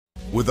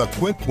with a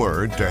quick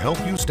word to help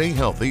you stay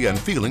healthy and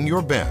feeling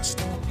your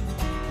best.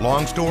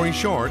 Long Story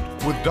Short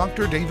with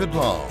Dr. David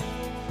Long.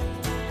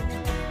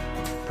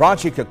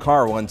 Prachi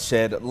Kakar once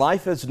said,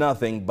 "Life is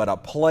nothing but a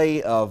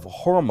play of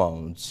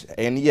hormones."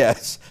 And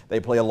yes, they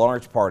play a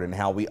large part in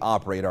how we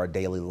operate our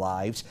daily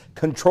lives.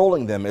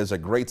 Controlling them is a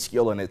great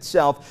skill in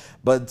itself,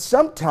 but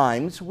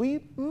sometimes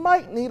we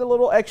might need a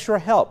little extra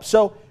help.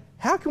 So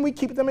how can we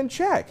keep them in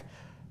check?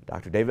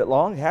 Dr. David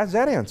Long has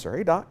that answer.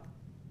 Hey, Doc.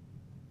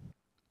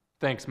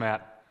 Thanks,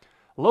 Matt.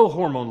 Low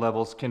hormone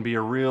levels can be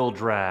a real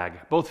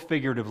drag, both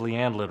figuratively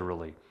and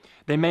literally.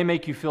 They may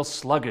make you feel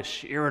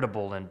sluggish,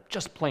 irritable, and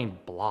just plain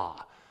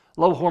blah.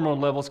 Low hormone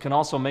levels can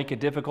also make it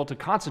difficult to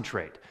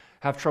concentrate,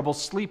 have trouble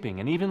sleeping,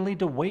 and even lead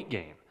to weight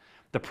gain.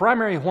 The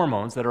primary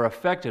hormones that are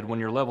affected when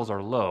your levels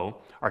are low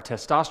are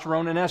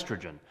testosterone and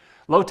estrogen.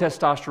 Low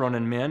testosterone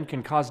in men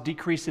can cause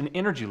decrease in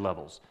energy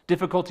levels,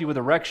 difficulty with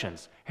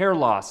erections, hair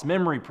loss,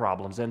 memory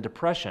problems, and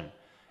depression.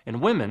 In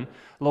women,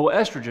 low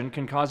estrogen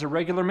can cause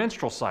irregular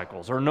menstrual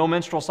cycles or no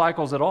menstrual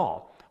cycles at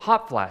all,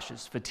 hot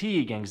flashes,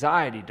 fatigue,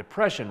 anxiety,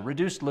 depression,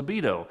 reduced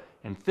libido,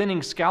 and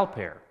thinning scalp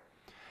hair.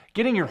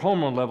 Getting your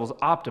hormone levels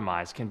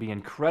optimized can be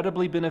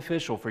incredibly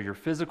beneficial for your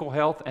physical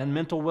health and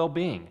mental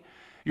well-being.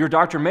 Your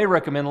doctor may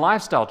recommend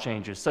lifestyle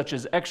changes such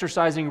as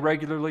exercising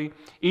regularly,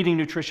 eating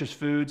nutritious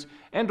foods,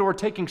 and/or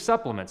taking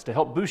supplements to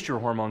help boost your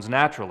hormones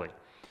naturally.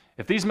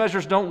 If these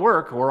measures don't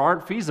work or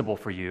aren't feasible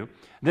for you,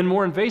 then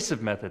more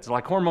invasive methods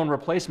like hormone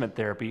replacement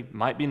therapy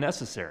might be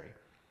necessary.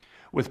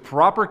 With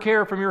proper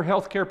care from your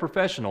healthcare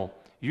professional,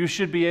 you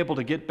should be able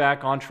to get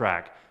back on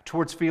track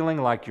towards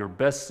feeling like your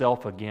best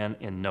self again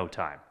in no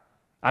time.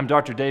 I'm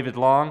Dr. David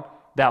Long.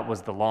 That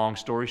was the Long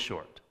Story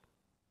Short.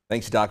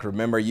 Thanks, Doc.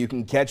 Remember, you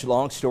can catch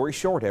Long Story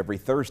Short every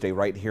Thursday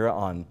right here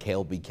on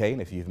KLBK.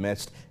 And if you've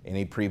missed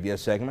any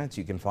previous segments,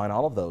 you can find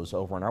all of those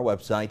over on our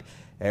website,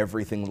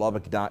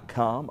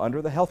 everythinglubbock.com,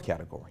 under the health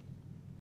category.